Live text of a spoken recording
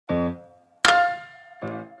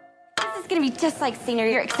gonna be just like senior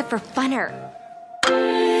year, except for funner.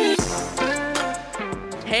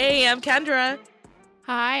 Hey, I'm Kendra.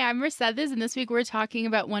 Hi, I'm Mercedes, and this week we're talking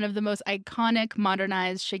about one of the most iconic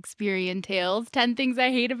modernized Shakespearean tales, 10 Things I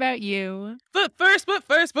Hate About You. But first,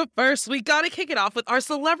 we gotta kick it off with our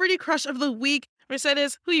celebrity crush of the week.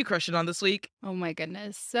 Mercedes, who you crushing on this week? Oh my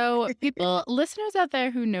goodness. So listeners out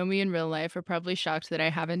there who know me in real life are probably shocked that I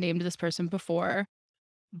haven't named this person before.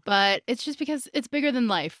 But it's just because it's bigger than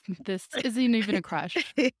life. This isn't even a crush.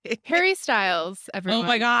 Harry Styles, everyone. Oh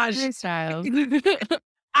my gosh. Harry Styles.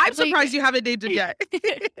 I'm surprised you haven't named him yet.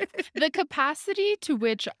 The capacity to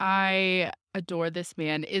which I adore this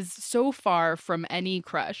man is so far from any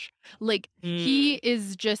crush. Like, he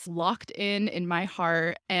is just locked in my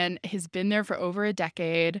heart and has been there for over a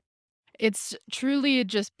decade. It's truly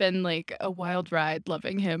just been like a wild ride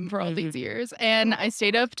loving him for all these years. And I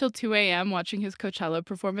stayed up till 2 a.m. watching his Coachella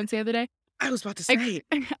performance the other day. I was about to say.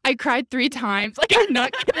 I cried 3 times. Like, I'm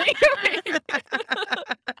not kidding.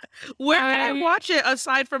 Where can I watch it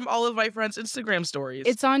aside from all of my friends' Instagram stories?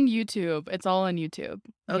 It's on YouTube. It's all on YouTube.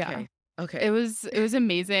 Okay. Yeah. Okay. It was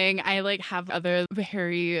amazing. I like have other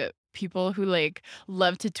Harry people who like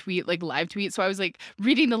love to tweet, like live tweet. So I was like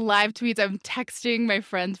reading the live tweets. I'm texting my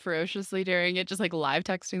friends ferociously during it, just like live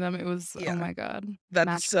texting them. It was, oh my God. That's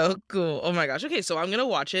magical. so cool. Oh my gosh. Okay, so I'm going to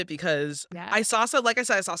watch it because I saw some, like I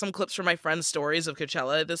said, I saw some clips from my friends' stories of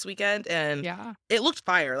Coachella this weekend and it looked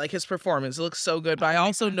fire. Like his performance, it looks so good. But I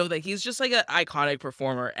also know that he's just like an iconic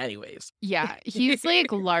performer anyways. Yeah, he's like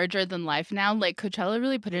larger than life now. Like Coachella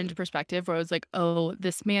really put it into perspective where I was like, oh,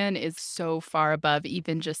 this man is so far above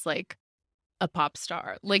even just like a pop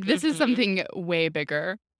star. Like this is something way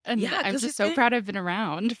bigger. And I'm just so proud I've been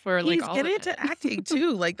around for like all of it. He's getting into acting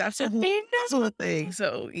too. Like that's a whole thing.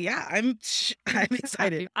 So yeah, I'm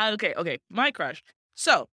excited. Okay, my crush.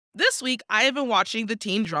 So this week I have been watching the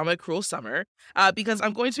teen drama Cruel Summer because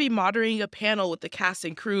I'm going to be moderating a panel with the cast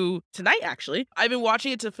and crew tonight. Actually, I've been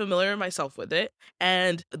watching it to familiar myself with it,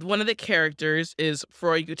 and one of the characters is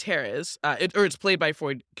Freud Gutierrez, it's played by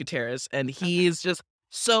Freud Gutierrez, and he's just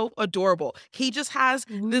so adorable. He just has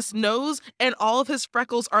this nose and all of his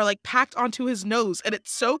freckles are like packed onto his nose and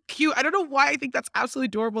it's so cute. I don't know why I think that's absolutely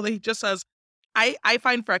adorable that he just has, I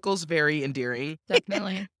find freckles very endearing.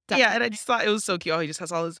 Definitely. Yeah, and I just thought it was so cute how he just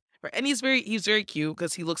has all his, and he's very cute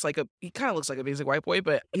because he kind of looks like a basic white boy,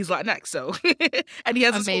 but he's Latinx, so. And he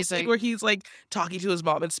has this whole scene where he's like talking to his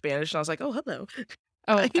mom in Spanish and I was like, oh, hello.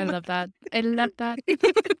 Oh, I love that. I love that.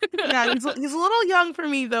 Yeah, he's a little young for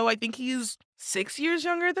me, though. I think he's 6 years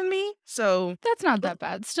younger than me, so. That's not that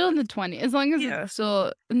bad. Still in the 20s, as long as it's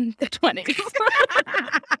still in the 20s.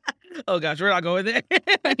 Oh, gosh, we're not going there.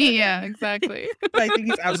 Yeah, exactly. I think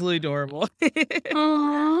he's absolutely adorable.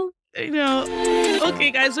 Aww. I know.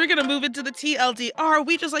 Okay, guys, we're going to move into the TLDR.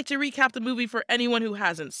 We just like to recap the movie for anyone who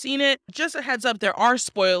hasn't seen it. Just a heads up, there are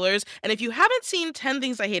spoilers. And if you haven't seen 10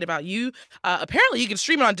 Things I Hate About You, apparently you can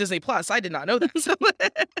stream it on Disney+. I did not know that. So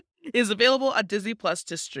it is available on Disney Plus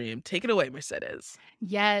to stream. Take it away, Mercedes.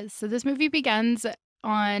 Yes. So this movie begins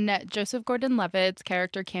on Joseph Gordon-Levitt's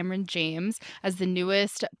character Cameron James as the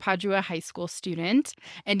newest Padua High School student,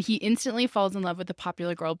 and he instantly falls in love with the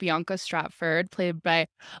popular girl Bianca Stratford, played by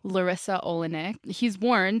Larissa Olenek. He's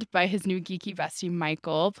warned by his new geeky bestie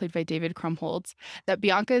Michael, played by David Krumholtz, that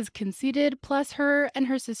Bianca is conceited, plus her and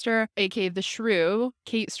her sister, aka the Shrew,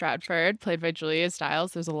 Kate Stratford, played by Julia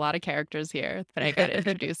Stiles. There's a lot of characters here, but I gotta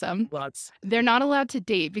introduce them. Lots. They're not allowed to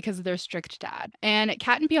date because of their strict dad. And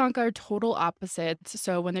Kat and Bianca are total opposites.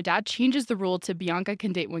 So when their dad changes the rule to Bianca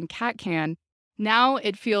can date when Kat can, now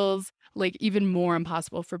it feels like even more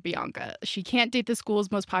impossible for Bianca. She can't date the school's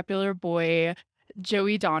most popular boy,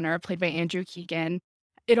 Joey Donner, played by Andrew Keegan.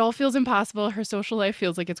 It all feels impossible. Her social life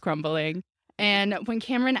feels like it's crumbling. And when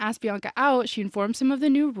Cameron asks Bianca out, she informs him of the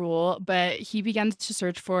new rule, but he begins to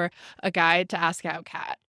search for a guy to ask out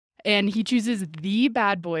Kat. And he chooses the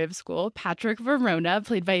bad boy of school, Patrick Verona,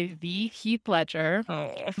 played by the Heath Ledger.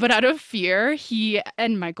 Oh. But out of fear, he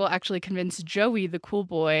and Michael actually convince Joey, the cool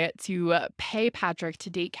boy, to pay Patrick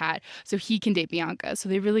to date Kat so he can date Bianca. So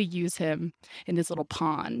they really use him in this little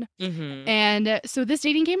pawn. Mm-hmm. And so this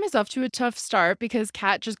dating game is off to a tough start because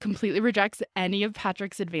Kat just completely rejects any of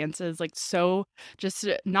Patrick's advances, like so just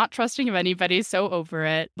not trusting of anybody, so over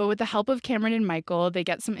it. But with the help of Cameron and Michael, they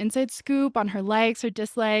get some inside scoop on her likes or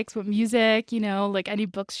dislikes, what music, like any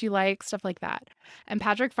books she likes, stuff like that. And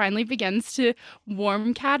Patrick finally begins to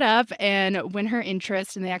warm Kat up and win her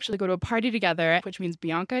interest, and they actually go to a party together, which means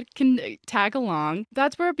Bianca can tag along.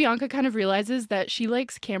 That's where Bianca kind of realizes that she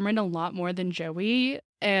likes Cameron a lot more than Joey,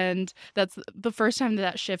 and that's the first time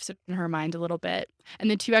that shifts in her mind a little bit.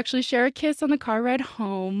 And the two actually share a kiss on the car ride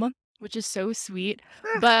home. which is so sweet.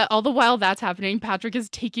 But all the while that's happening, Patrick is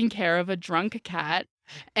taking care of a drunk cat.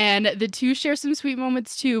 And the two share some sweet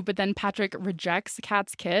moments too, but then Patrick rejects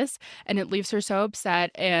Kat's kiss and it leaves her so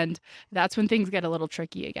upset. And that's when things get a little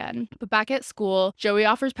tricky again. But back at school, Joey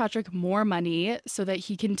offers Patrick more money so that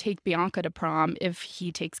he can take Bianca to prom if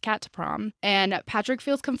he takes Kat to prom. And Patrick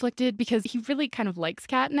feels conflicted because he really kind of likes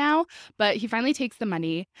Kat now, but he finally takes the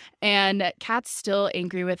money. And Kat's still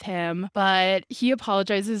angry with him, but he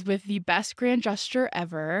apologizes with the best grand gesture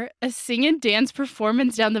ever, a sing and dance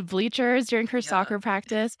performance down the bleachers during her soccer practice.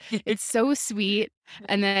 It's so sweet.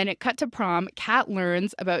 And then it cut to prom. Kat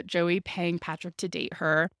learns about Joey paying Patrick to date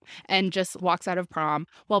her and just walks out of prom,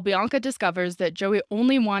 while Bianca discovers that Joey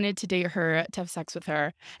only wanted to date her to have sex with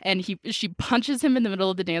her. And she punches him in the middle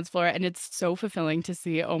of the dance floor, and it's so fulfilling to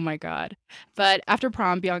see. Oh my God. But after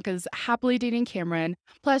prom, Bianca's happily dating Cameron.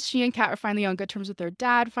 Plus, she and Kat are finally on good terms with their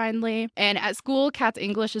dad, finally. And at school, Kat's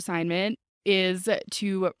English assignment is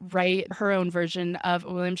to write her own version of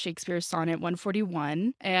William Shakespeare's Sonnet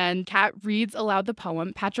 141. And Kat reads aloud the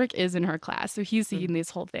poem. Patrick is in her class, so he's seeing this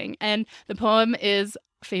whole thing. And the poem is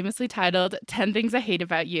famously titled 10 Things I Hate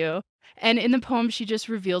About You. And in the poem, she just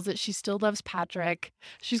reveals that she still loves Patrick.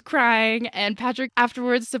 She's crying, and Patrick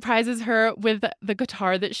afterwards surprises her with the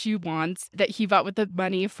guitar that she wants, that he bought with the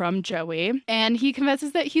money from Joey. And he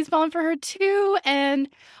confesses that he's fallen for her too, and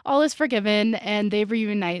all is forgiven, and they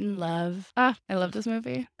reunite in love. Ah, I love this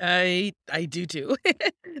movie. I do too.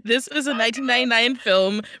 This is a 1999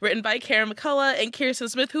 film written by Karen McCullough and Kirsten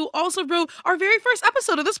Smith, who also wrote our very first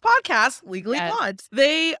episode of this podcast, Legally Blonde.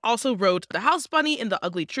 They also wrote The House Bunny and The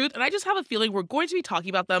Ugly Truth, and I just have a feeling we're going to be talking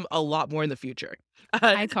about them a lot more in the future.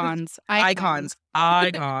 Icons.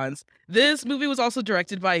 This movie was also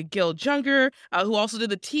directed by Gil Junger, who also did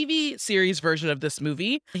the TV series version of this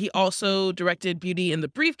movie. He also directed Beauty in the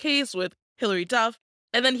Briefcase with Hilary Duff.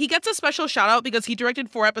 And then he gets a special shout out because he directed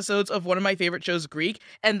 4 episodes of one of my favorite shows, Greek.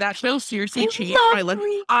 And that show seriously changed my life.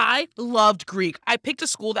 I loved Greek. I picked a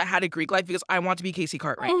school that had a Greek life because I want to be Casey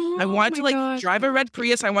Cartwright. I wanted to drive a red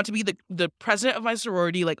Prius. I want to be the president of my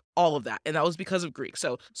sorority, like all of that. And that was because of Greek.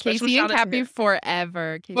 So special Casey shout and out Cappy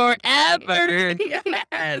forever. Forever.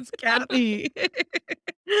 Yes, Cappy.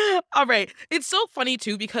 All right. It's so funny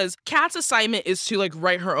too because Kat's assignment is to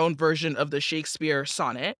write her own version of the Shakespeare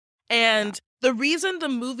sonnet. And the reason the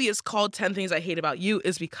movie is called 10 Things I Hate About You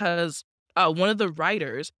is because one of the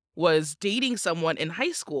writers was dating someone in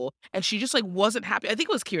high school and she just wasn't happy. I think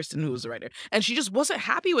it was Kirsten who was the writer, and she just wasn't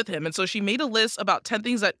happy with him. And so she made a list about 10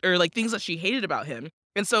 things things that she hated about him.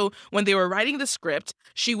 And so when they were writing the script,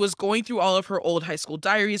 she was going through all of her old high school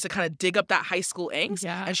diaries to kind of dig up that high school angst.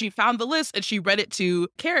 Yeah. And she found the list and she read it to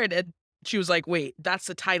Karen, and she was like, wait, that's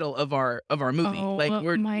the title of our movie.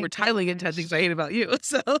 We're titling it 10 Things I Hate About You.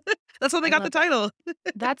 So that's how they got the title.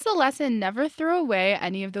 That's the lesson. Never throw away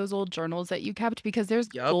any of those old journals that you kept because there's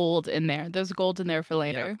gold in there. There's gold in there for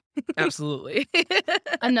later. Absolutely.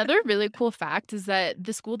 Another really cool fact is that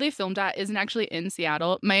the school they filmed at isn't actually in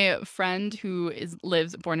Seattle. My friend who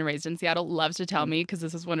lives born and raised in Seattle loves to tell me, because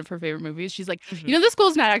this is one of her favorite movies. She's like, the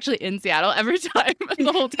school's not actually in Seattle every time,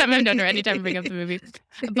 the whole time I've done her, anytime I bring up the movie.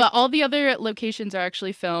 But all the other locations are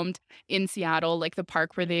actually filmed in Seattle, like the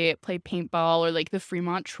park where they play paintball or the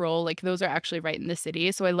Fremont Troll. Those are actually right in the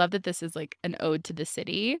city. So I love that this is an ode to the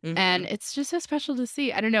city. And it's just so special to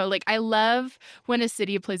see. I don't know. I love when a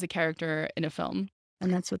city plays a character in a film.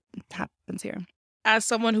 And that's what happens here. As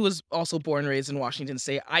someone who was also born and raised in Washington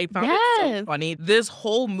State, I found it so funny. This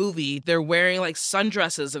whole movie, they're wearing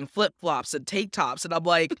sundresses and flip-flops and tank tops. And I'm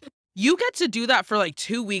like, you get to do that for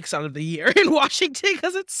 2 weeks out of the year in Washington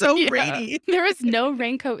because it's so rainy. There is no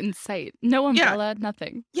raincoat in sight. No umbrella,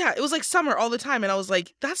 nothing. Yeah, it was summer all the time. And I was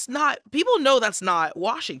like, people know that's not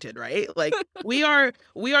Washington, right? we are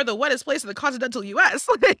the wettest place in the continental US.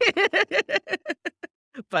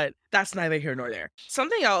 But that's neither here nor there.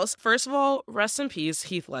 Something else. First of all, rest in peace,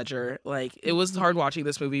 Heath Ledger. It was hard watching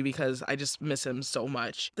this movie because I just miss him so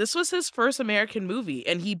much. This was his first American movie,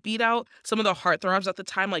 and he beat out some of the heartthrobs at the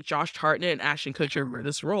time, like Josh Hartnett and Ashton Kutcher for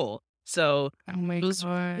this role. So, oh my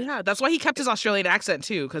God. Yeah, that's why he kept his Australian accent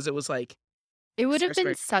too, because it was it would have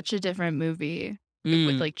been such a different movie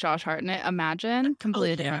with Josh Hartnett. Imagine,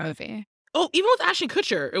 completely different movie. Oh, even with Ashton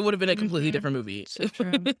Kutcher, it would have been a completely different movie. So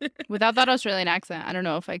true. Without that Australian accent, I don't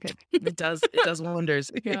know if I could. It does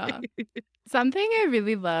wonders. Yeah. Something I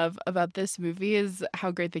really love about this movie is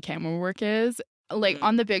how great the camera work is.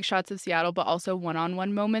 On the big shots of Seattle, but also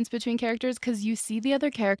one-on-one moments between characters, because you see the other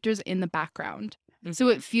characters in the background. So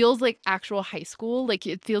it feels like actual high school. Like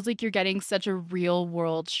it feels like you're getting such a real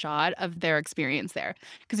world shot of their experience there.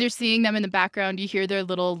 Because you're seeing them in the background, you hear their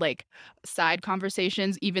little like side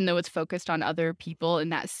conversations, even though it's focused on other people in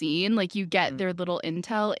that scene. Like you get their little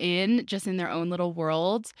intel in just in their own little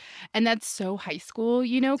worlds. And that's so high school,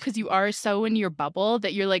 because you are so in your bubble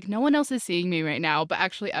that you're like, no one else is seeing me right now, but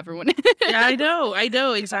actually everyone is. Yeah, I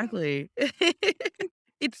know, exactly.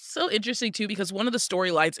 It's so interesting too because one of the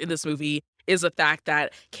storylines in this movie is the fact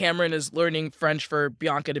that Cameron is learning French for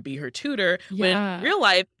Bianca to be her tutor. When in real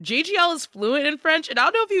life, JGL is fluent in French, and I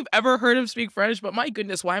don't know if you've ever heard him speak French, but my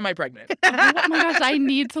goodness, why am I pregnant? Oh my gosh, I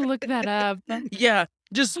need to look that up. Yeah,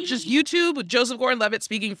 just YouTube Joseph Gordon-Levitt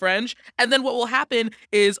speaking French, and then what will happen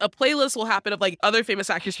is a playlist will happen of like other famous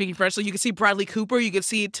actors speaking French. So you can see Bradley Cooper, you can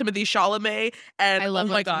see Timothée Chalamet, and I love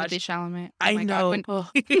oh my gosh, Timothée Chalamet. Oh I my know. God.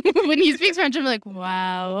 When he speaks French, I'm like,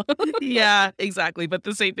 wow. Yeah, exactly. But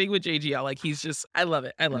the same thing with JGL. Like he's just, I love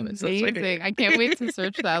it. I love it. So it's my Amazing. favorite. I can't wait to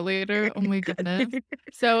search that later. Oh my goodness.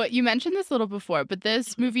 So you mentioned this a little before, but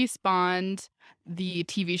this movie spawned the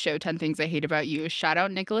TV show 10 Things I Hate About You. Shout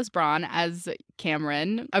out Nicholas Braun as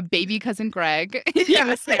Cameron, a baby cousin Greg.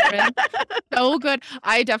 Yes. Cameron. So good.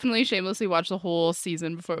 I definitely shamelessly watched the whole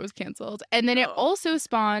season before it was canceled. And then it also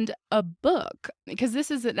spawned a book because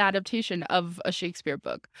this is an adaptation of a Shakespeare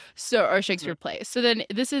book, or Shakespeare play. So then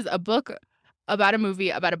this is a book about a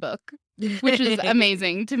movie about a book, which is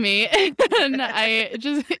amazing to me. And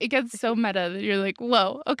it gets so meta that you're like,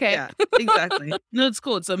 whoa, okay. Yeah, exactly. No, it's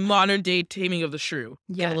cool. It's a modern day Taming of the Shrew.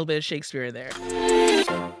 Yeah. A little bit of Shakespeare in there.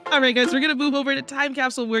 All right, guys, we're going to move over to Time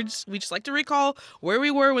Capsule. We just like to recall where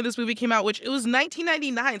we were when this movie came out, which it was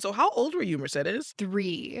 1999. So how old were you, Mercedes?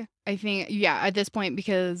 3, I think. Yeah, at this point,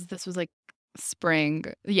 because this was like spring.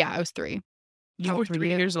 Yeah, I was 3. You were 3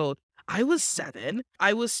 years old. I was 7.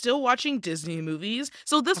 I was still watching Disney movies.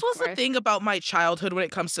 So this was the thing about my childhood when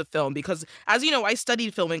it comes to film, because as you know, I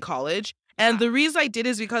studied film in college. And the reason I did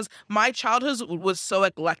is because my childhood was so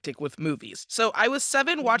eclectic with movies. So I was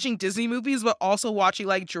 7 watching Disney movies, but also watching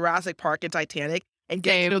like Jurassic Park and Titanic and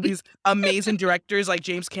getting to know these amazing directors like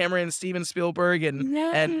James Cameron and Steven Spielberg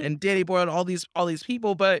and Danny Boyle and all these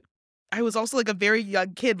people. But I was also like a very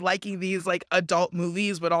young kid liking these like adult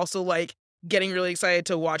movies, but also like getting really excited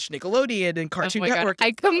to watch Nickelodeon and Cartoon Network.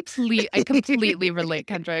 I completely relate,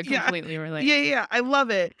 Kendra. I completely relate. Yeah. I love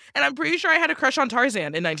it. And I'm pretty sure I had a crush on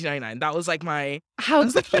Tarzan in 1999. That was like my... How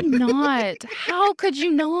could you not? How could you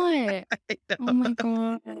not? Oh my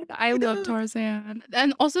God. I love Tarzan.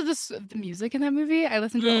 And also the music in that movie, I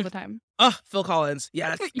listen to it all the time. Oh, Phil Collins.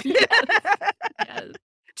 Yes. Yes.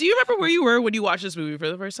 Do you remember where you were when you watched this movie for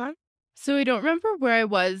the first time? So I don't remember where I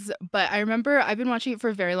was, but I remember I've been watching it for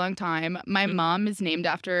a very long time. My mom is named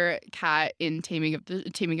after Kat in Taming of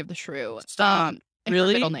the Shrew. Stop.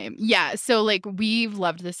 Really? Her middle name. Yeah. So like we've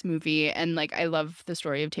loved this movie, and like I love the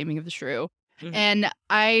story of Taming of the Shrew. And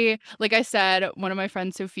like I said, one of my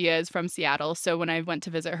friends, Sophia, is from Seattle. So when I went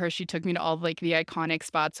to visit her, she took me to all like the iconic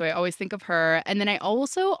spots. So I always think of her. And then I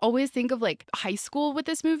also always think of like high school with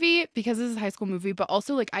this movie, because this is a high school movie. But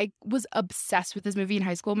also like I was obsessed with this movie in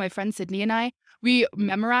high school. My friend Sydney and I, we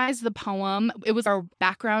memorized the poem. It was our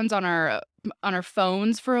backgrounds on our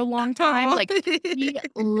phones for a long time. Like we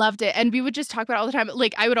loved it, and we would just talk about it all the time.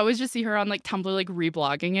 Like I would always just see her on like Tumblr like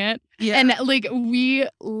reblogging it, and like we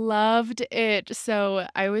loved it. So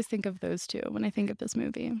I always think of those two when I think of this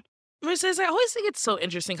movie. Mercedes, I always think it's so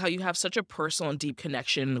interesting how you have such a personal and deep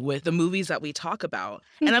connection with the movies that we talk about.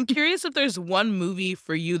 And I'm curious if there's one movie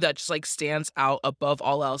for you that just like stands out above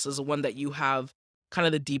all else as one that you have kind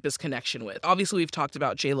of the deepest connection with. Obviously, we've talked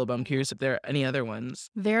about J-Lo, but I'm curious if there are any other ones.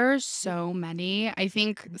 There are so many. I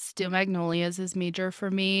think Steel Magnolias is major for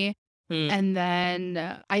me. And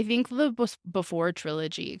then I think the Before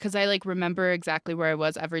trilogy, because I like remember exactly where I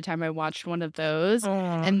was every time I watched one of those.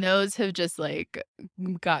 And those have just like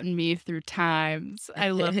gotten me through times. I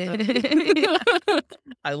love them.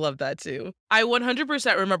 I love that too. I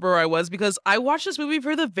 100% remember where I was because I watched this movie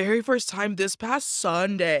for the very first time this past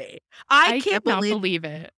Sunday. I can't believe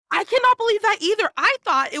it. I cannot believe that either. I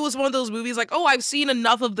thought it was one of those movies like, oh, I've seen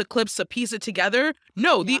enough of the clips to piece it together.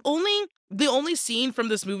 No, the only scene from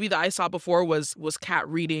this movie that I saw before was Kat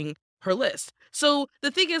reading her list. So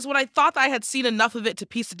the thing is, when I thought that I had seen enough of it to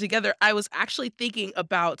piece it together, I was actually thinking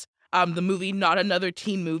about the movie Not Another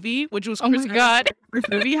Teen Movie, which was Chris Evans'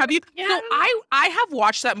 movie. Have you? Yeah. So I have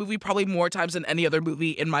watched that movie probably more times than any other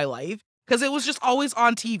movie in my life because it was just always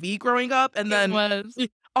on TV growing up, and then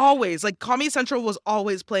always like Comedy Central was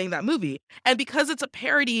always playing that movie, and because it's a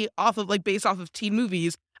parody off of like based off of teen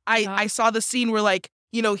movies, I saw the scene where like,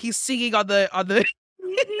 you know, he's singing on the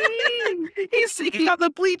He's singing on the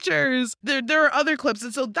bleachers. There are other clips.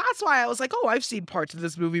 And so that's why I was like, oh, I've seen parts of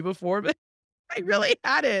this movie before, but I really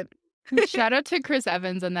hadn't. Shout out to Chris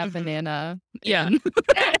Evans and that Mhm. banana. Yeah. in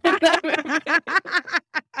that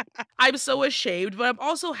movie. I'm so ashamed, but I'm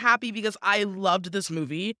also happy because I loved this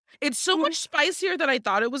movie. It's so much spicier than I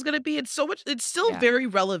thought it was gonna be. It's still Yeah. very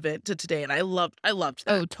relevant to today, and I loved that.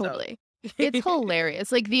 Oh, So totally. It's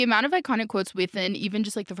hilarious. Like the amount of iconic quotes within even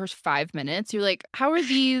just like the first 5 minutes, you're like, how are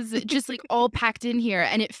these just like all packed in here?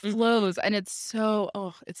 And it Mhm. flows and it's so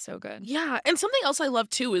good. Yeah, and something else I love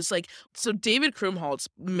too is like, so David Krumholtz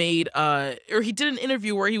made or he did an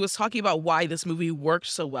interview where he was talking about why this movie worked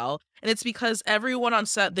so well, and it's because everyone on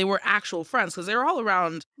set, they were actual friends because they were all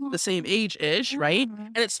around the same age-ish, right? Yeah.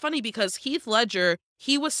 And it's funny because Heath Ledger,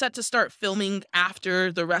 he was set to start filming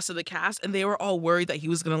after the rest of the cast, and they were all worried that he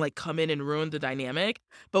was gonna like come in and ruin the dynamic.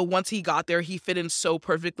 But once he got there, he fit in so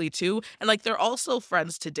perfectly too. And like they're also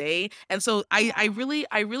friends today. And so I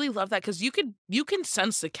really love that because you can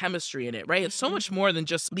sense the chemistry in it, right? It's so much more than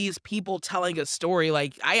just these people telling a story.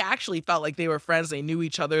 Like I actually felt like they were friends, they knew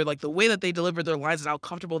each other, like the way that they delivered their lines and how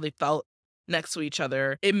comfortable they felt next to each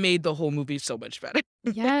other. It made the whole movie so much better.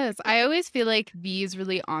 Yes, I always feel like these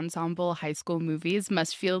really ensemble high school movies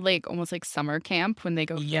must feel like almost like summer camp when they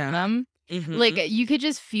go film Yeah. them. Like Mhm. you could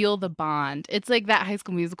just feel the bond. It's like that High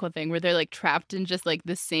School Musical thing where they're like trapped in just like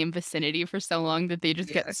the same vicinity for so long that they just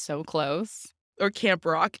get Yes. so close. Or Camp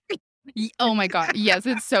Rock. Oh my God. Yes,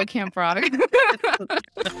 it's so Camp Rock.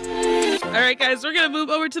 All right, guys, we're going to move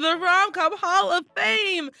over to the Rom-Com Hall of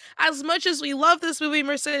Fame. As much as we love this movie,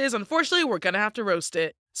 Mercedes, unfortunately, we're going to have to roast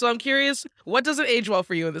it. So I'm curious, what doesn't age well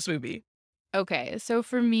for you in this movie? Okay, so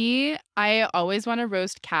for me, I always want to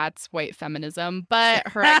roast Kat's white feminism, but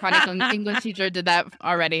her iconic English teacher did that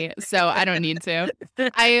already, so I don't need to.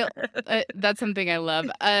 I That's something I love.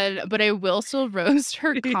 But I will still roast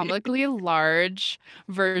her comically large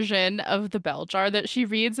version of the bell jar that she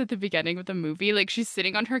reads at the beginning of the movie. Like she's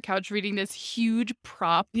sitting on her couch reading this huge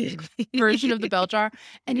prop version of the bell jar,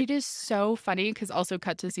 and it is so funny because also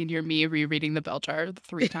cut to senior me rereading the bell jar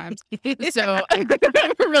 3 times. So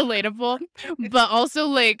relatable. But also,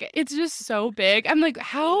 like, it's just so big. I'm like,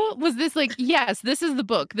 how was this like, yes, this is the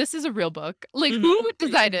book. This is a real book. Like, who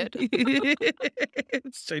decided?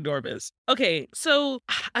 It's ginormous. Okay, so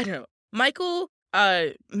I don't know. Michael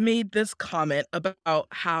made this comment about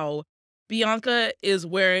how Bianca is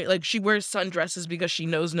wearing like she wears sundresses because she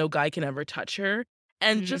knows no guy can ever touch her.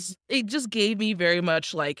 And Mhm. it just gave me very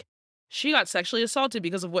much like she got sexually assaulted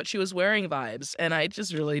because of what she was wearing vibes. And I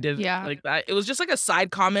just really didn't Yeah. like that. It was just like a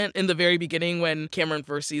side comment in the very beginning when Cameron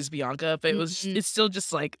first sees Bianca, but Mhm. it's still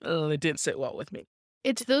just like, oh, it didn't sit well with me.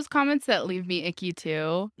 It's those comments that leave me icky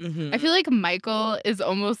too. I Hmm. feel like Michael is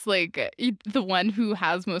almost like the one who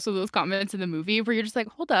has most of those comments in the movie where you're just like,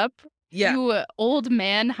 hold up, Yeah. you old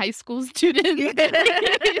man high school student.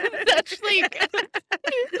 Such like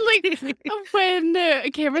when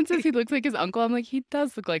Cameron says he looks like his uncle, I'm like, he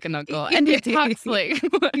does look like an uncle, and he talks like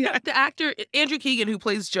Yeah, the actor Andrew Keegan, who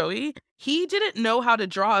plays Joey, he didn't know how to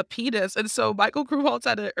draw a penis, and so David Krumholtz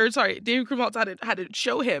had to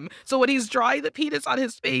show him. So when he's drawing the penis on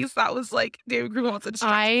his face, that was like David Krumholtz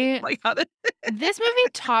instructing him, I like how to. this movie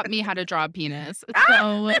taught me how to draw a penis.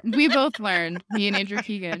 So we both learned, me and Andrew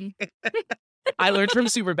Keegan. I learned from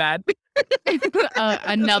Superbad.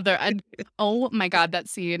 Oh my God, that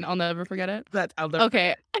scene, I'll never forget it. That I'll never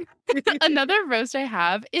Okay. Another roast I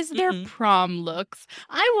have is their Mhm. prom looks.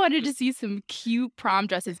 I wanted to see some cute prom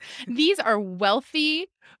dresses. These are wealthy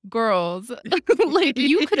girls. Like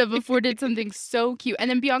you could have afforded something so cute. And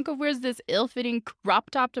then Bianca wears this ill-fitting crop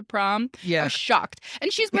top to prom. I Yeah. was shocked.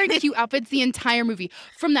 And she's wearing cute outfits the entire movie.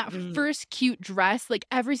 From that Mm. first cute dress, like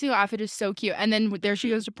every single outfit is so cute. And then there she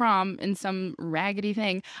goes to prom in some raggedy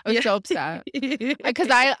thing. I was Yeah. so upset. Because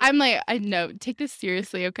I'm like, I know, take this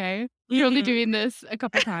seriously, okay? You're only Mhm. doing this a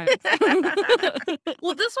couple times.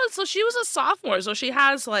 Well, this one, so she was a sophomore, so she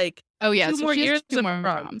has like Oh, yeah, two so more she has years 2 of more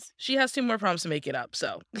prom. proms. She has 2 more proms to make it up,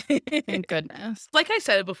 so. Thank goodness. Like I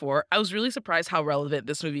said before, I was really surprised how relevant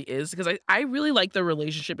this movie is because I really like the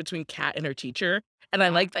relationship between Kat and her teacher. And I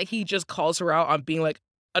like that he just calls her out on being like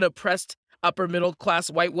an oppressed upper middle class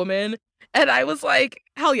white woman. And I was like,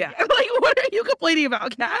 hell yeah. Like, what are you complaining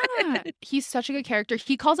about, Kat? Yeah, he's such a good character.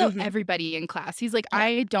 He calls out Mhm. everybody in class. He's like, Yeah.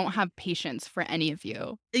 "I don't have patience for any of you."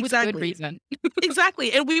 With good Exactly. reason.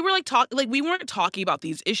 Exactly. And we were like we weren't talking about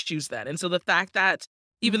these issues then. And so the fact that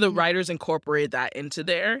even the Mhm. writers incorporated that into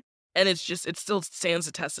there, and it still stands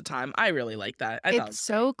the test of time. I really like that. I thought it It's was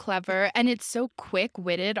so clever and it's so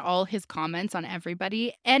quick-witted, all his comments on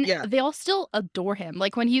everybody, and yeah. they all still adore him.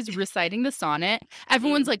 Like, when he's reciting the sonnet,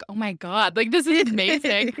 everyone's Mm. like, "Oh my god, like, this is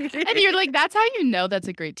amazing." And you're like, that's how you know that's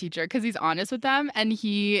a great teacher because he's honest with them and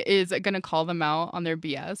he is gonna call them out on their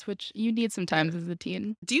BS, which you need sometimes as a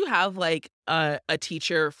teen. Do you have like a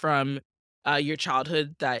teacher from your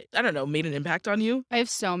childhood that I don't know made an impact on you? I have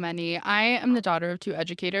so many. I am the daughter of 2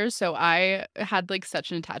 educators, so I had, like, such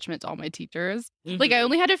an attachment to all my teachers. Like, I Mhm.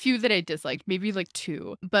 only had a few that I disliked, maybe, like,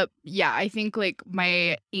 2. But, yeah, I think, like,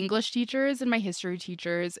 my English teachers and my history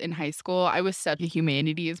teachers in high school, I was such a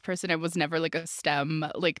humanities person. I was never, like, a STEM.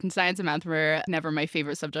 Like, science and math were never my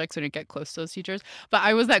favorite subjects. I didn't get close to those teachers. But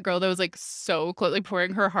I was that girl that was, like, so close, like,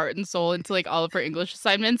 pouring her heart and soul into, like, all of her English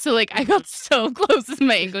assignments. So, like, I Mhm. got so close with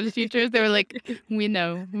my English teachers. They were like, we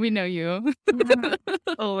know you."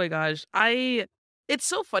 Oh my gosh. It's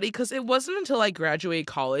so funny because it wasn't until I graduated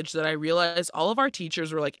college that I realized all of our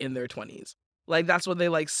teachers were like in their 20s. Like that's when they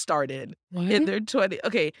like started in What? their 20s.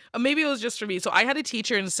 Okay, maybe it was just for me. So I had a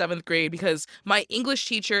teacher in 7th grade because my English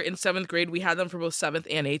teacher in 7th grade, we had them for both 7th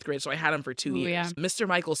and 8th grade. So I had him for 2 Ooh, yeah. years. Mr.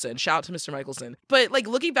 Michelson, shout out to Mr. Michelson. But like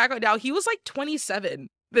looking back on now, he was like 27.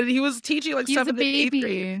 That he was teaching like He's a 7th and 8th grade.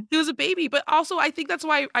 baby. He was a baby, but also I think that's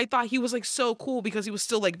why I thought he was like so cool because he was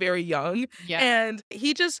still like very young. Yeah. And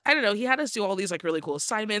he just, I don't know, he had us do all these like really cool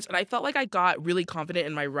assignments. And I felt like I got really confident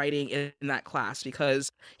in my writing in that class because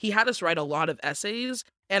he had us write a lot of essays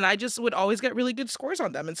and I just would always get really good scores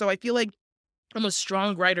on them. And so I feel like I'm a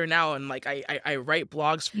strong writer now and like I write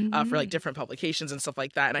blogs for like Mhm. different publications and stuff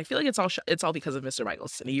like that. And I feel like it's all because of Mr.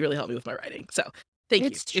 Michelson. He really helped me with my writing. So thank you.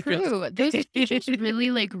 It's It really true. Those teachers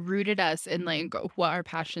really, like, rooted us in, like, what our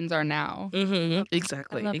passions are now. Mhm. I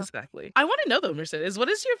Exactly, love it. exactly. I wanna know though, Mercedes, what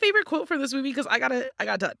is your favorite quote from this movie? Because I got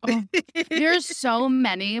done. Oh, there's so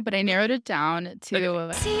many, but I narrowed it down Okay.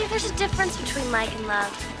 to See, there's a difference between like and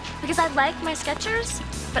love. Because I like my Skechers,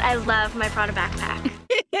 but I love my Prada backpack.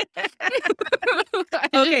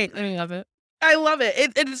 Okay, I love it. I love it.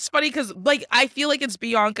 It's funny because like, I feel like it's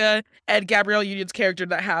Bianca and Gabrielle Union's character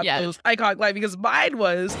that have Yes. those iconic line because mine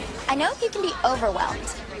was I know you can be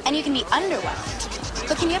overwhelmed and you can be underwhelmed,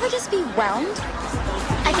 but can you ever just be whelmed?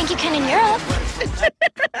 I think you can in Europe.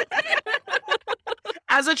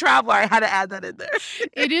 as a traveler, I had to add that in there.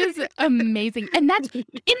 It is amazing. And that's in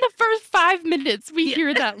the first 5 minutes we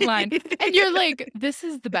hear that line. And you're like, this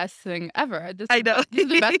is the best thing ever. I know. These are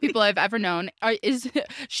the best people I've ever known. It's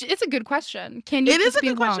a good question. Can you It is just a be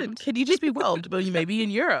good question. whelmed? Can you just be whelmed? But you may be in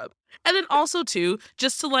Europe. And then also too,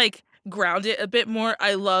 just to like ground it a bit more,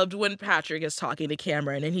 I loved when Patrick is talking to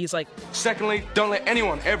Cameron and he's like, Secondly, don't let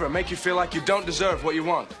anyone ever make you feel like you don't deserve what you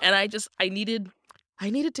want. and I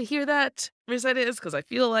needed to hear that, Mercedes, because I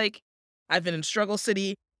feel like I've been in struggle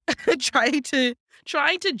city trying to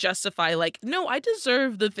justify like, no, I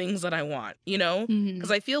deserve the things that I want, you know? Mhm. Because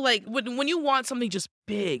I feel like when you want something just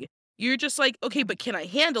big, you're just like, okay, but can I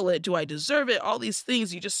handle it? Do I deserve it? All these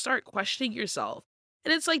things, you just start questioning yourself.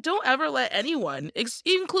 And it's like, don't ever let anyone,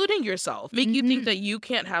 including yourself, make you think Mhm. that you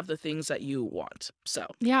can't have the things that you want. So,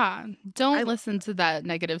 Yeah. Don't I- listen to that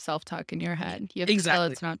negative self-talk in your head. You have to tell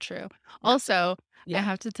Exactly. it's not true. Also, I Yeah.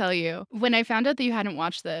 have to tell you, when I found out that you hadn't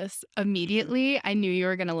watched this, immediately I knew you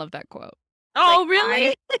were gonna love that quote. Oh, Like,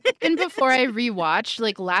 really? and before I rewatched,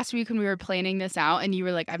 like last week when we were planning this out and you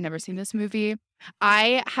were like, I've never seen this movie,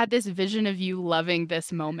 I had this vision of you loving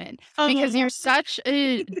this moment because you're such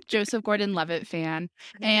a Joseph Gordon-Levitt fan.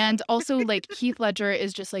 And also, like, Heath Ledger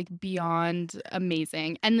is just like beyond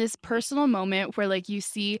amazing. And this personal moment where, like, you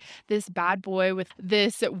see this bad boy with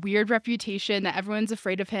this weird reputation that everyone's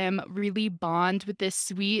afraid of him really bond with this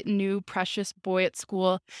sweet, new, precious boy at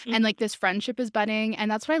school. And, like, this friendship is budding. And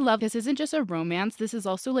that's what I love. This isn't just a romance, this is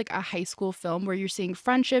also like a high school film where you're seeing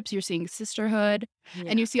friendships, you're seeing sisterhood,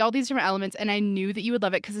 and you see all these different elements. And I knew that you would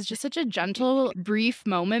love it because it's just such a gentle, brief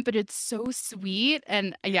moment, but it's so sweet.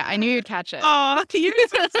 And yeah, I knew you'd catch it. Oh,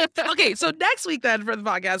 okay. So next week, then for the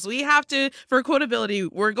podcast, we have to for quotability.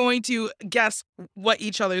 We're going to guess what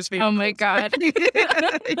each other's favorite. Oh my quotes are.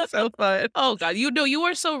 God. It's so fun. Oh God, you know you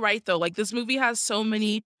are so right though. Like this movie has so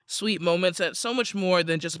many sweet moments and so much more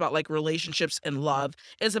than just about like relationships and love.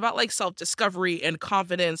 It's about like self-discovery and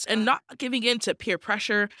confidence and not giving in to peer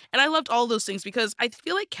pressure. And I loved all those things because I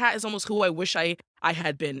feel like Kat is almost who I wish I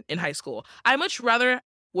had been in high school. I much rather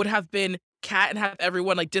would have been Kat and have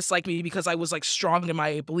everyone like dislike me because I was like strong in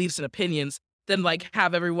my beliefs and opinions than like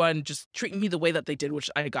have everyone just treat me the way that they did, which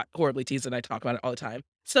I got horribly teased and I talk about it all the time.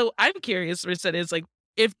 So I'm curious, Rissa, is like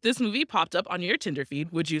if this movie popped up on your Tinder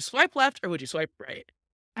feed, would you swipe left or would you swipe right?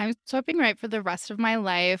 I'm swapping right for the rest of my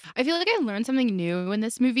life. I feel like I learned something new in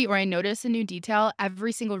this movie, or I notice a new detail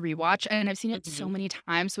every single rewatch, and I've seen it so Mhm. many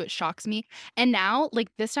times, so it shocks me. And now, like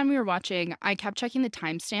this time we were watching, I kept checking the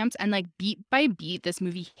timestamps, and like beat by beat, this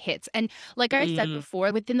movie hits. And like I said Mm,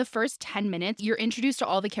 before, within the first 10 minutes, you're introduced to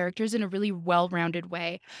all the characters in a really well-rounded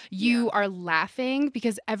way. yeah. You are laughing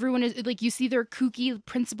because everyone is like, you see their kooky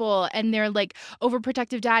principal and their like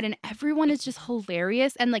overprotective dad, and everyone is just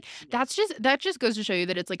hilarious. And like, that just goes to show you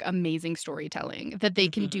that it's like amazing storytelling that they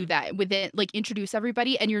can do Mhm. that with it, like introduce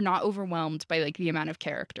everybody and you're not overwhelmed by like the amount of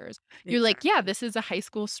characters. You're like, yeah, Exactly. this is a high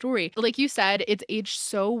school story. Like you said, it's aged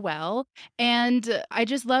so well. And I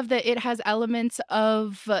just love that it has elements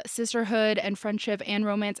of sisterhood and friendship and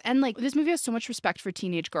romance. And like this movie has so much respect for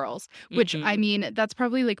teenage girls, which I Mhm. mean, that's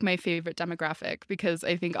probably like my favorite demographic because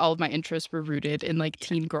I think all of my interests were rooted in like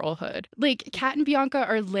teen girlhood. Like Kat and Bianca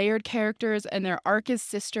are layered characters and their arc is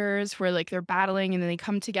sisters where like they're battling and then they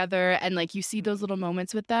come together and like you see those little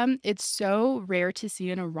moments with them. It's so rare to see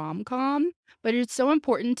in a rom-com, but it's so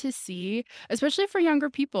important to see, especially for younger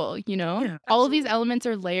people, you know? Yeah, All of these absolutely. elements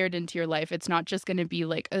are layered into your life. It's not just going to be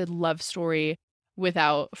like a love story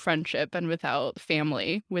without friendship and without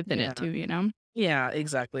family within it Yeah. too, you know? Yeah,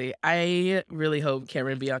 exactly. I really hope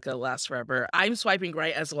Cameron Bianca lasts forever. I'm swiping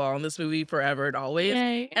right as well on this movie forever and always.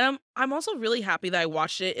 Yay. And I'm also really happy that I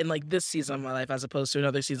watched it in like this season of my life as opposed to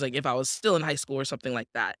another season, like if I was still in high school or something like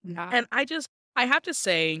that. Yeah. And I have to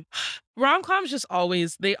say, rom-coms just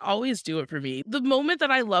always they always do it for me. The moment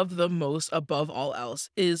that I love the most above all else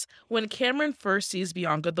is when Cameron first sees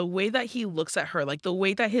Bianca, the way that he looks at her, like the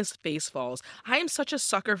way that his face falls. I am such a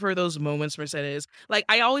sucker for those moments, Mercedes. Like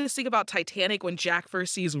I always think about Titanic when Jack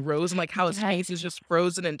first sees Rose and like how his face Yes. is just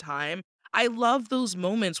frozen in time. I love those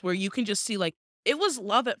moments where you can just see like it was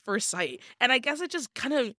love at first sight. And I guess it just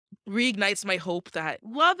kind of reignites my hope that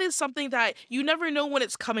love is something that you never know when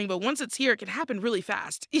it's coming, but once it's here, it can happen really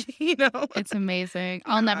fast. You know? It's amazing.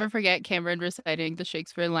 I'll Yeah. never forget Cameron reciting the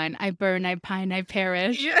Shakespeare line, "I burn, I pine, I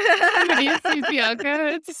perish." When he Yeah. sees Bianca,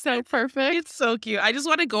 it's so perfect. It's so cute. I just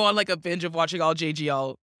want to go on like a binge of watching all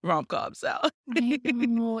JGL rom-coms now. I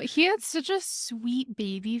know. He had such a sweet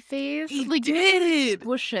baby face. He Like, you could did.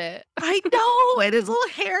 squish it. I know. And his little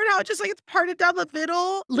hair now, just like it's parted down the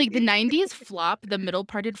middle. Like, the 90s flop, the middle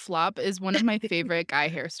parted flop is one of my favorite guy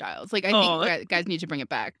hairstyles. Like, I think Oh, guys need to bring it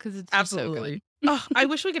back because it's just so good. absolutely. Oh, I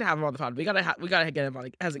wish we could have him on the pod. We gotta get him on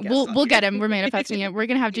as a guest on We'll here. get him. We're manifesting it. We're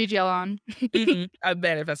gonna have GGL on. I'm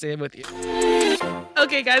manifesting it with you.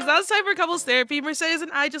 Okay, guys, now it's time for couples therapy. Mercedes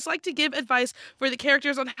and I just like to give advice for the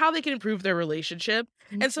characters on how they can improve their relationship.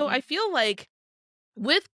 And so Mhm. I feel like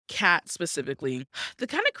with Kat specifically, the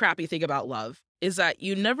kind of crappy thing about love is that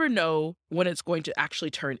you never know when it's going to actually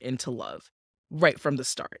turn into love right from the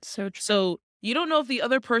start. So true. So you don't know if the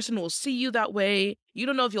other person will see you that way. You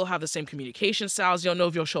don't know if you'll have the same communication styles. You don't know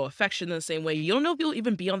if you'll show affection in the same way. You don't know if you'll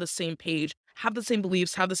even be on the same page, have the same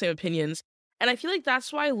beliefs, have the same opinions. And I feel like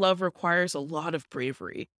that's why love requires a lot of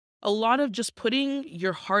bravery, a lot of just putting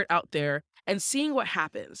your heart out there and seeing what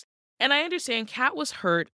happens. And I understand Kat was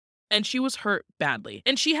hurt and she was hurt badly.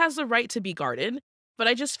 And she has the right to be guarded. But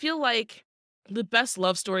I just feel like the best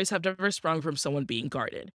love stories have never sprung from someone being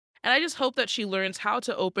guarded. And I just hope that she learns how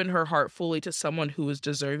to open her heart fully to someone who is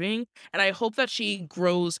deserving. And I hope that she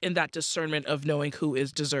grows in that discernment of knowing who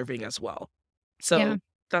is deserving as well. Yeah. So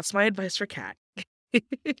that's my advice for Kat.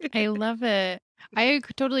 I love it.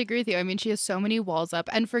 Totally agree with you. I mean, she has so many walls up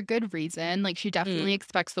and for good reason. Like, she definitely Mm,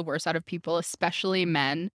 expects the worst out of people, especially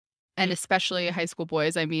men and mm, especially high school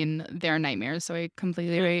boys. I mean, they're nightmares. So I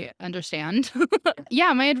completely understand.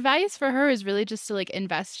 Yeah. My advice for her is really just to like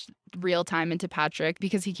invest real time into Patrick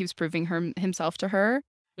because he keeps proving himself to her.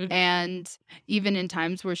 mhm. And even in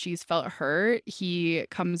times where she's felt hurt, he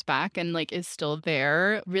comes back and like is still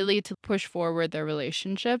there really to push forward their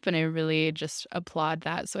relationship. And I really just applaud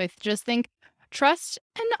that. So just think trust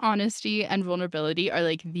and honesty and vulnerability are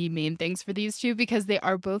like the main things for these two because they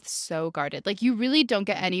are both so guarded. Like you really don't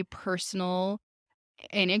get any personal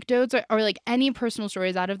anecdotes or like any personal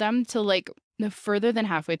stories out of them till like no further than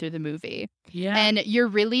halfway through the movie. Yeah. And you're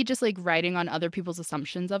really just like writing on other people's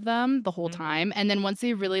assumptions of them the whole Mhm. time. And then once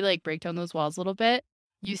they really like break down those walls a little bit,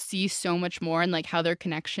 you see so much more and like how their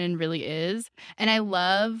connection really is. And I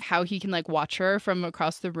love how he can like watch her from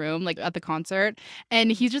across the room, like at the concert.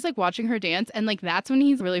 And he's just like watching her dance. And like that's when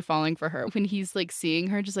he's really falling for her, when he's like seeing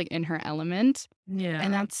her just like in her element. And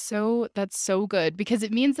Yeah. that's so good because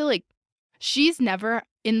it means that like she's never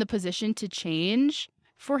in the position to change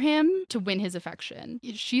for him to win his affection.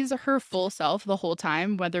 She's her full self the whole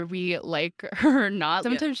time, whether we like her or not.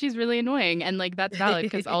 Sometimes she's really annoying, and like that's valid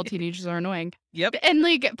because all teenagers are annoying. Yep. And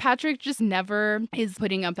like Patrick just never is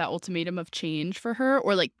putting up that ultimatum of change for her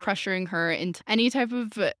or like pressuring her into any type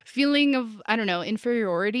of feeling of, I don't know,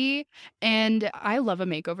 inferiority. And I love a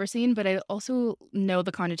makeover scene, but I also know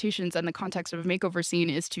the connotations and the context of a makeover scene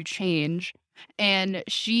is to change. And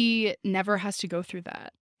she never has to go through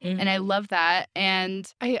that. And I love that.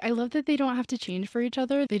 And I love that they don't have to change for each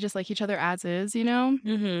other. They just like each other as is, you know?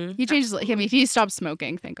 He changes. I mean, he stopped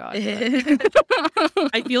smoking, thank God.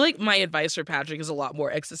 I feel like my advice for Patrick is a lot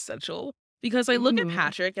more existential because I look at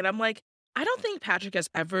Patrick and I'm like, I don't think Patrick has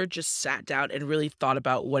ever just sat down and really thought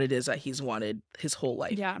about what it is that he's wanted his whole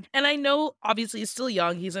life. Yeah. And I know, obviously, he's still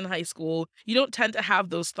young. He's in high school. You don't tend to have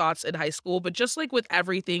those thoughts in high school. But just like with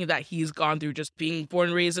everything that he's gone through, just being born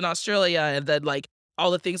and raised in Australia and then like all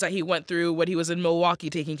the things that he went through when he was in Milwaukee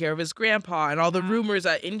taking care of his grandpa and all the rumors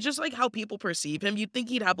that, and just like how people perceive him, you'd think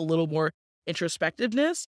he'd have a little more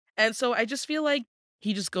introspectiveness. And so I just feel like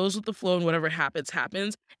he just goes with the flow and whatever happens,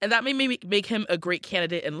 happens. And that may make him a great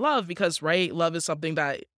candidate in love because, right, love is something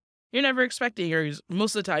that you're never expecting, or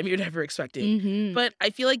most of the time you're never expecting. But I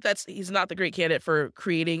feel like he's not the great candidate for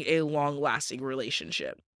creating a long-lasting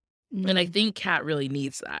relationship. And I think Kat really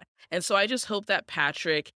needs that. And so I just hope that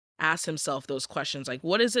Patrick asks himself those questions, like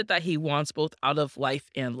what is it that he wants both out of life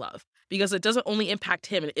and love? Because it doesn't only impact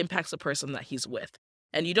him, it impacts the person that he's with.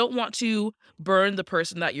 And you don't want to burn the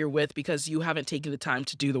person that you're with because you haven't taken the time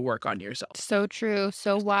to do the work on yourself. So true.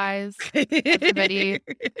 So wise. Everybody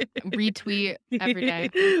retweet every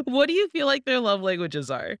day. What do you feel like their love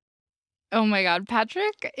languages are? Oh my God.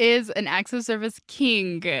 Patrick is an acts of service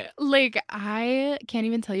king. Like, I can't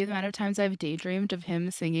even tell you the amount of times I've daydreamed of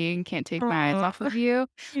him singing Can't Take My Eyes Off of You.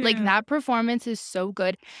 Like, that performance is so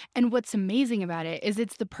good. And what's amazing about it is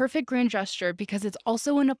it's the perfect grand gesture because it's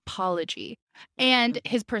also an apology. And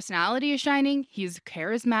his personality is shining. He's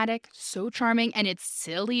charismatic, so charming, and it's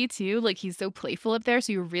silly too. Like he's so playful up there.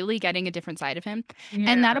 So you're really getting a different side of him.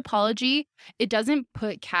 And that apology, it doesn't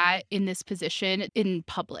put Kat in this position in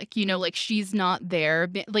public. You know, like she's not there.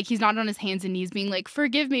 Like he's not on his hands and knees being like,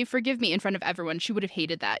 forgive me in front of everyone. She would have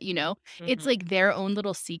hated that, you know? It's like their own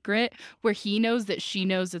little secret where he knows that she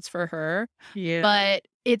knows it's for her. Yeah. But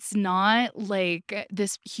it's not like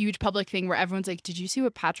this huge public thing where everyone's like, did you see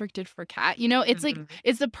what Patrick did for Kat? You know, it's like,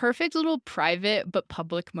 it's the perfect little private but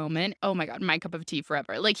public moment. Oh my God, my cup of tea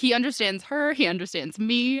forever. Like he understands her, he understands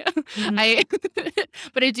me.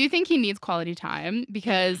 But I do think he needs quality time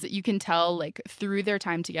because you can tell like through their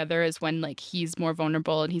time together is when like he's more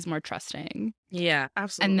vulnerable and he's more trusting. Yeah,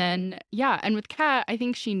 absolutely. And then, and with Kat, I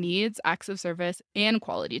think she needs acts of service and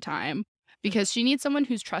quality time. Because she needs someone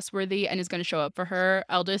who's trustworthy and is going to show up for her.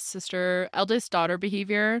 Eldest daughter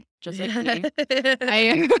behavior, just like me.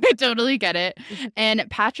 I totally get it. And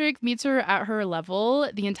Patrick meets her at her level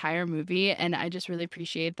the entire movie, and I just really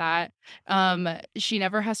appreciate that. She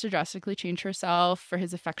never has to drastically change herself for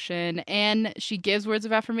his affection, and she gives words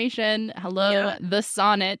of affirmation. Hello, the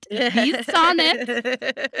sonnet. The sonnet.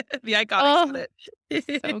 The iconic sonnet.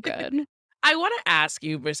 So good. I want to ask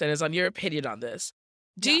you, Mercedes, on your opinion on this.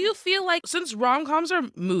 Do you feel like, since rom-coms are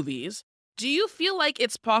movies, do you feel like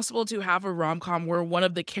it's possible to have a rom-com where one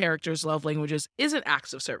of the characters' love languages isn't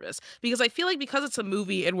acts of service? Because I feel like because it's a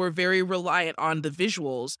movie and we're very reliant on the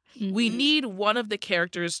visuals, we need one of the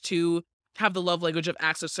characters to have the love language of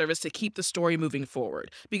acts of service to keep the story moving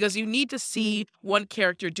forward. Because you need to see one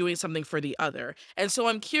character doing something for the other. And so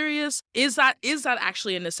I'm curious, is that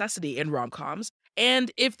actually a necessity in rom-coms?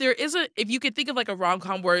 And if you could think of like a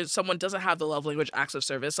rom-com where someone doesn't have the love language acts of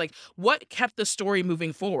service, like what kept the story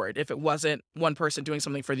moving forward if it wasn't one person doing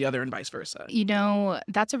something for the other and vice versa? You know,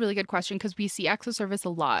 that's a really good question because we see acts of service a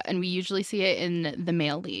lot and we usually see it in the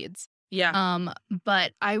male leads. Yeah.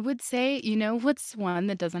 But I would say, you know, what's one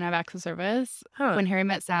that doesn't have acts of service? When Harry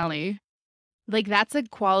Met Sally. Like, that's a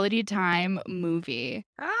quality time movie.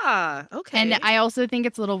 Ah, okay. And I also think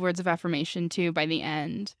it's little words of affirmation, too, by the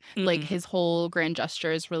end. Like, his whole grand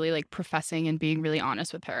gesture is really, like, professing and being really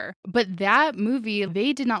honest with her. But that movie,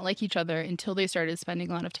 they did not like each other until they started spending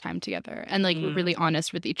a lot of time together and, like, were really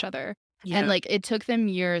honest with each other. Yeah. And, like, it took them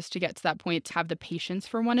years to get to that point to have the patience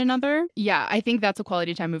for one another. Yeah, I think that's a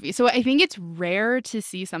quality time movie. So I think it's rare to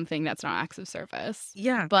see something that's not acts of service.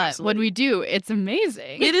 Yeah, but absolutely. when we do, it's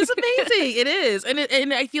amazing. It is amazing. It is.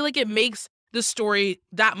 And I feel like it makes the story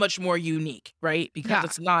that much more unique, right? Because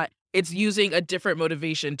it's not it's using a different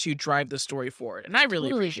motivation to drive the story forward. And I really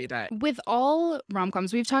Totally. appreciate that. With all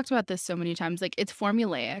rom-coms, we've talked about this so many times, like it's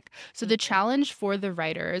formulaic. So the challenge for the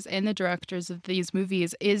writers and the directors of these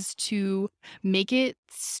movies is to make it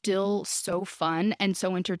still so fun and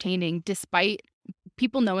so entertaining despite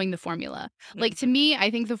people knowing the formula. Like to me, I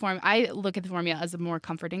think I look at the formula as a more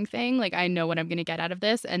comforting thing. Like I know what I'm going to get out of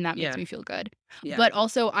this and that makes Yeah. me feel good. Yeah. But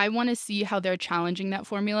also I want to see how they're challenging that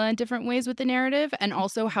formula in different ways with the narrative and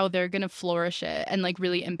also how they're going to flourish it and like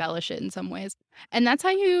really embellish it in some ways. And that's how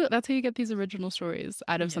you get these original stories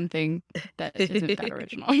out of Yeah. something that isn't that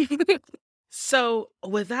original. So,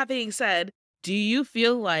 with that being said, do you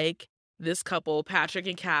feel like this couple, Patrick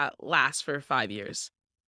and Kat, lasts for 5 years?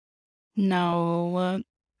 No.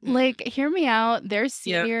 Like, hear me out. They're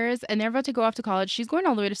Yeah. seniors and they're about to go off to college. She's going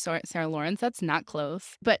all the way to Sarah Lawrence. That's not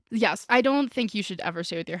close. But yes, I don't think you should ever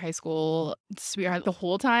stay with your high school sweetheart the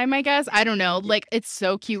whole time, I guess. I don't know. Like, it's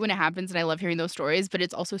so cute when it happens and I love hearing those stories, but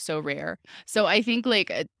it's also so rare. So I think,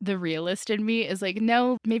 like, the realist in me is like,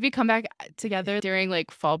 no, maybe come back together during, like,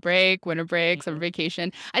 fall break, winter break, summer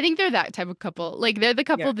vacation. I think they're that type of couple. Like, they're the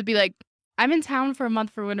couple to be like, I'm in town for a month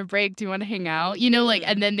for winter break. Do you want to hang out? You know, like,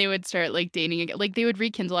 and then they would start like dating again. Like, they would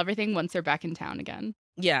rekindle everything once they're back in town again.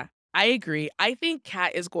 Yeah, I agree. I think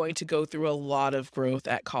Kat is going to go through a lot of growth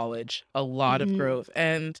at college, a lot of growth,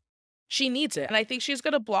 and she needs it. And I think she's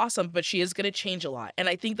going to blossom, but she is going to change a lot. And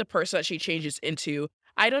I think the person that she changes into,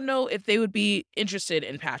 I don't know if they would be interested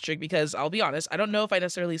in Patrick because I'll be honest, I don't know if I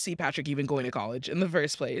necessarily see Patrick even going to college in the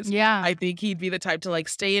first place. Yeah. I think he'd be the type to like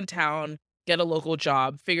stay in town, get a local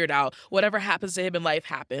job, figure it out. Whatever happens to him in life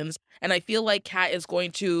happens. And I feel like Kat is going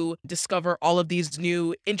to discover all of these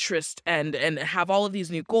new interests and have all of these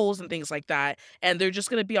new goals and things like that. And they're just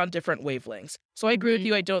going to be on different wavelengths. So I agree with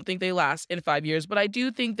you. I don't think they last in 5 years, but I do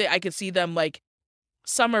think that I could see them like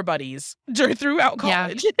summer buddies throughout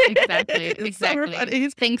college. Yeah, exactly. Summer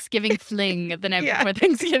buddies. Thanksgiving fling the night Yeah. before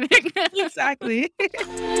Thanksgiving. Exactly.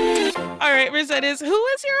 All right, Mercedes, who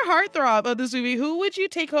is your heartthrob of this movie? Who would you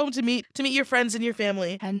take home to meet your friends and your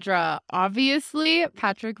family? Kendra, obviously,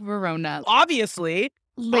 Patrick Verona. Obviously.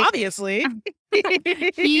 Like, Obviously.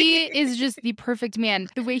 he is just the perfect man.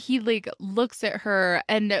 The way he like looks at her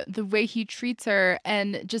and the way he treats her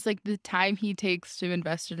and just like the time he takes to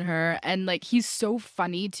invest in her. And like he's so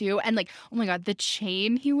funny too. And like, oh my God, the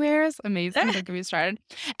chain he wears, amazing. Don't get me started.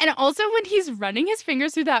 And also when he's running his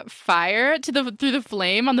fingers through that fire through the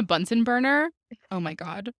flame on the Bunsen burner. Oh my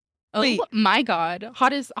God. Oh Wait. my God.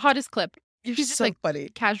 Hottest clip. You're He's just so like funny.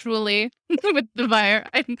 casually with the fire.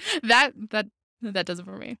 That does it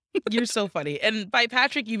for me. You're so funny. And by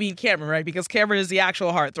Patrick, you mean Cameron, right? Because Cameron is the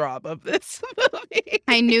actual heartthrob of this movie.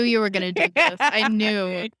 I knew you were going to do this. I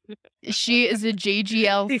knew. She is a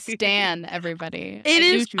JGL stan, everybody. It I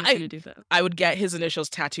knew is. she was going to do this. I would get his initials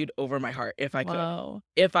tattooed over my heart if I could. Whoa.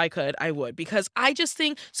 If I could, I would. Because I just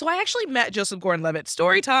think, so I actually met Joseph Gordon-Levitt.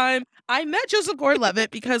 Story time. I met Joseph Gordon-Levitt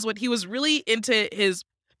because when he was really into his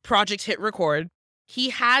Project Hit Record, he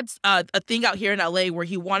had a thing out here in LA where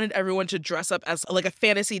he wanted everyone to dress up as like a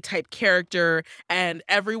fantasy type character, and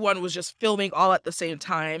everyone was just filming all at the same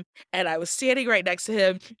time. And I was standing right next to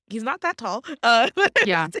him. He's not that tall, but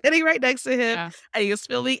Yeah. standing right next to him, Yeah. and he was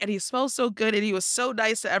filming, and he smelled so good, and he was so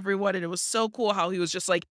nice to everyone, and it was so cool how he was just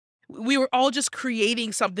like, we were all just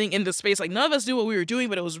creating something in the space. Like none of us knew what we were doing,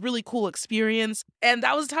 but it was a really cool experience. And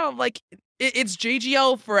that was the time like it's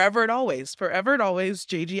JGL forever and always,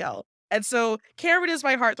 JGL. And so Cameron is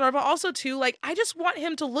my heartthrob, but also too, like, I just want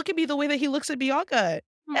him to look at me the way that he looks at Bianca.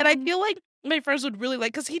 And I feel like my friends would really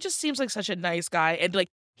like, because he just seems like such a nice guy. And like,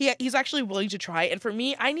 he's actually willing to try. And for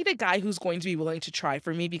me, I need a guy who's going to be willing to try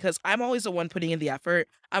for me because I'm always the one putting in the effort.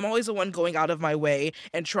 I'm always the one going out of my way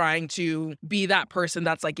and trying to be that person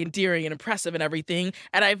that's like endearing and impressive and everything.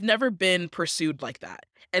 And I've never been pursued like that.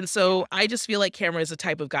 And so I just feel like Cameron is the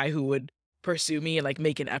type of guy who would pursue me and like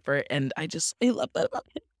make an effort. And I love that about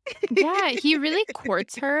him. Yeah, he really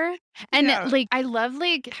courts her. And Yeah. like I love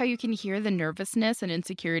like how you can hear the nervousness and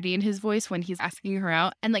insecurity in his voice when he's asking her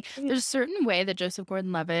out. And like there's a certain way that Joseph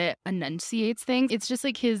Gordon-Levitt enunciates things. It's just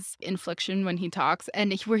like his inflection when he talks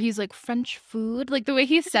and where he's like French food, like the way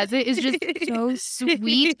he says it is just so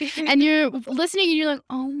sweet. And you're listening and you're like,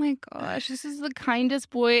 "Oh my gosh, this is the kindest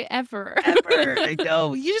boy ever." Ever. I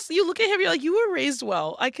know. You look at him, you're like, you were raised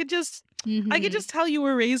well. I could just tell you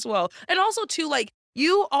were raised well. And also too, like,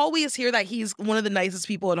 you always hear that he's one of the nicest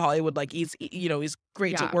people in Hollywood. Like he's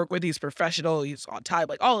great to Yeah. work with. He's professional. He's on time,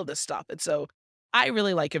 like all of this stuff. And so I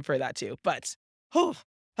really like him for that too. But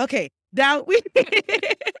Okay, now we.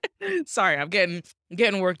 Sorry, I'm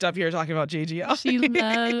getting worked up here talking about JGL.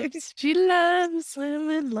 She loves swim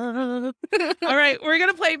in love. All right, we're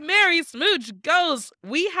gonna play Marry, Smooch, Ghost.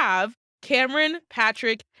 We have Cameron,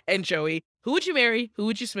 Patrick, and Joey. Who would you marry? Who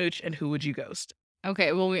would you smooch? And who would you ghost?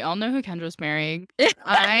 Okay, well, we all know who Kendra's marrying.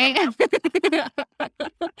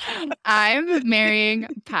 I'm marrying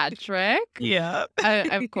Patrick. Yeah.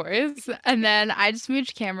 Of course. And then I'd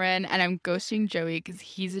smooch Cameron, and I'm ghosting Joey because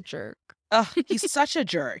he's a jerk. Ugh, he's such a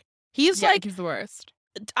jerk. He's like he's the worst.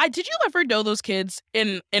 Did you ever know those kids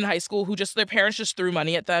in high school who just their parents just threw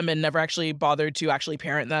money at them and never actually bothered to actually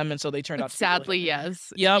parent them, and so they turned out to sadly be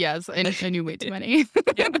yes. Yep. Yes, I knew way too many.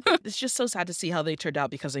 Yep. It's just so sad to see how they turned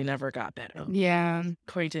out because they never got better. Yeah.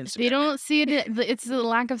 According to Instagram. They don't see it. It's the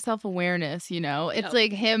lack of self-awareness, you know? It's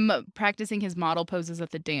like him practicing his model poses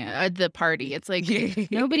at the party. It's like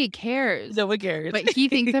nobody cares. No one cares. But he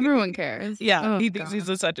thinks everyone cares. Yeah, Oh, he thinks he's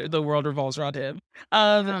the center. The world revolves around him.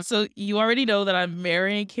 Uh-huh. So you already know that I'm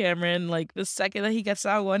marrying Cameron. Like the second that he gets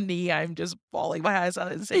on one knee, I'm just bawling my eyes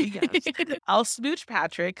out and saying yes. I'll smooch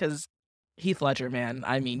Patrick because Heath Ledger, man.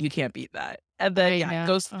 I mean, you can't beat that. And then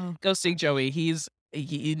ghosting Joey. He's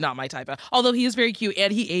not my type. Although he is very cute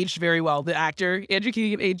and he aged very well. The actor Andrew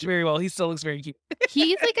Keegan aged very well. He still looks very cute.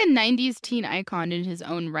 He's like a 90s teen icon in his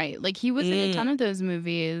own right. Like he was in a ton of those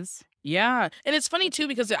movies. Yeah, and it's funny too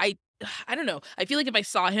because I don't know. I feel like if I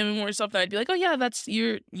saw him in more stuff, I'd be like, oh yeah, that's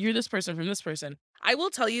you're this person from this person. I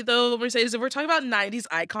will tell you though, Mercedes, if we're talking about 90s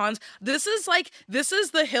icons, this is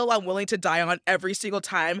the hill I'm willing to die on every single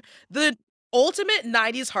time. The ultimate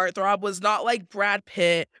 90s heartthrob was not like Brad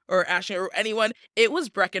Pitt or Ashton or anyone. It was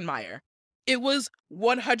Breckenmeyer. It was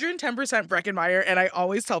 110% Breckenmeyer, and I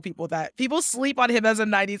always tell people that. People sleep on him as a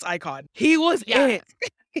 90s icon. He was it.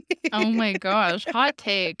 Oh my gosh. Hot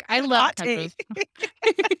take. I love Kendra's.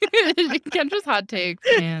 Kendra's hot takes,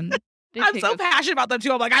 man. I'm so passionate about them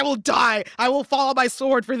too. I'm like, I will die. I will fall on my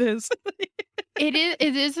sword for this. It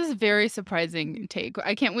is a very surprising take.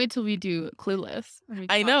 I can't wait till we do Clueless.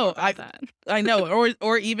 I know. I know.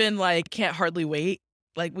 Or even like Can't Hardly Wait.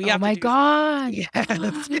 Like we have to my God. Yeah.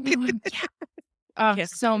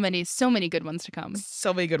 So many good ones to come.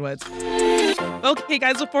 So many good ones. Okay,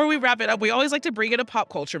 guys, before we wrap it up, we always like to bring in a pop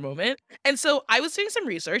culture moment. And so I was doing some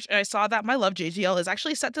research and I saw that my love JGL is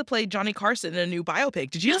actually set to play Johnny Carson in a new biopic.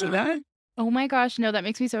 Did you see that? Oh my gosh, no, that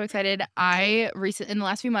makes me so excited. In the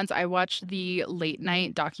last few months, I watched the late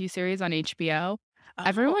night docuseries on HBO.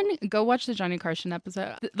 Everyone go watch the Johnny Carson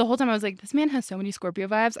episode. The whole time I was like, this man has so many Scorpio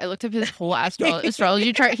vibes. I looked up his whole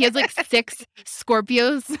astrology chart. He has like 6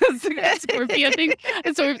 Scorpio things, Scorpio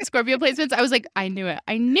placements. I was like, I knew it.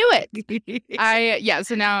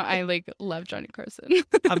 So now I like love Johnny Carson.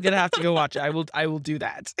 I'm gonna have to go watch it. I will do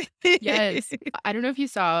that. Yes. I don't know if you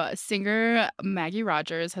saw, singer Maggie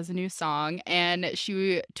Rogers has a new song, and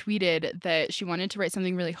she tweeted that she wanted to write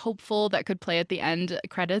something really hopeful that could play at the end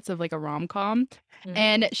credits of like a rom-com.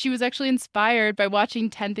 And she was actually inspired by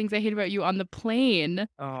watching 10 Things I Hate About You on the plane.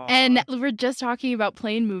 Aww. And we're just talking about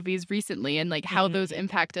plane movies recently and like how those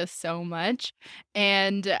impact us so much.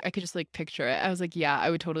 And I could just like picture it. I was like, yeah,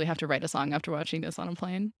 I would totally have to write a song after watching this on a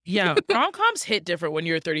plane. Yeah, rom-coms hit different when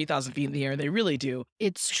you're 30,000 feet in the air. They really do.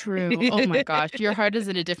 It's true. Oh my gosh. Your heart is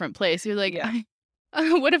in a different place. You're like,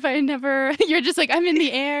 what if I never? You're just like, I'm in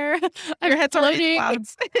the air. Your head's floating.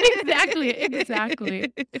 Clouds. Exactly.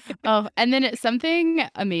 Oh, and then something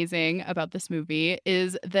amazing about this movie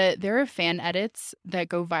is that there are fan edits that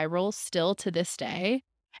go viral still to this day.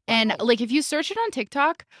 And like, if you search it on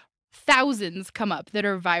TikTok, thousands come up that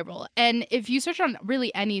are viral. And if you search on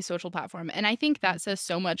really any social platform, and I think that says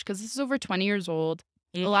so much because this is over 20 years old.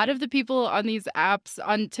 A lot of the people on these apps,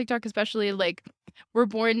 on TikTok especially, like were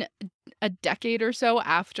born a decade or so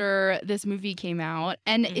after this movie came out.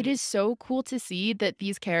 And it is so cool to see that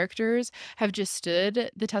these characters have just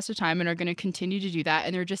stood the test of time and are going to continue to do that.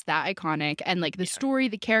 And they're just that iconic. And like the story,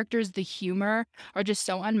 the characters, the humor are just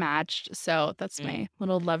so unmatched. So that's my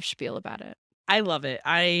little love spiel about it. I love it.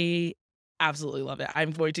 I absolutely love it.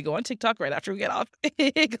 I'm going to go on TikTok right after we get off.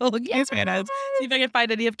 Go look at these fan ads. See if I can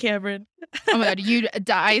find any of Cameron. Oh my God,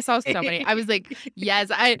 I saw so many. I was like, yes,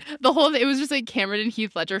 it was just like Cameron and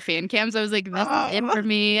Heath Ledger fan cams. I was like, that's it for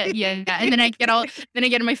me. Yeah. And then I get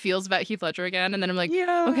in my feels about Heath Ledger again. And then I'm like,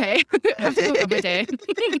 okay, I have to go about my day.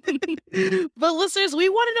 But listeners, we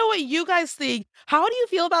want to know what you guys think. How do you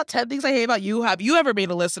feel about 10 Things I Hate About You? Have you ever made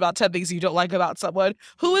a list about 10 things you don't like about someone?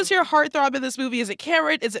 Who is your heartthrob in this movie? Is it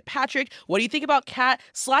Cameron? Is it Patrick? What do you think about Kat?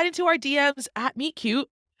 Slide into our DMs at Meet Cute.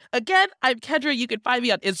 Again, I'm Kendra. You can find me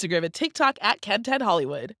on Instagram and TikTok at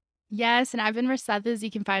Ken10Hollywood. Yes, and I've been Mercedes. You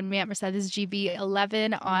can find me at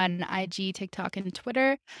MercedesGB11 on IG, TikTok, and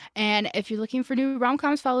Twitter. And if you're looking for new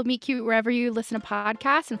rom-coms, follow Meet Cute wherever you listen to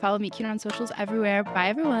podcasts and follow Meet Cute on socials everywhere. Bye,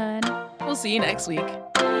 everyone. We'll see you next week.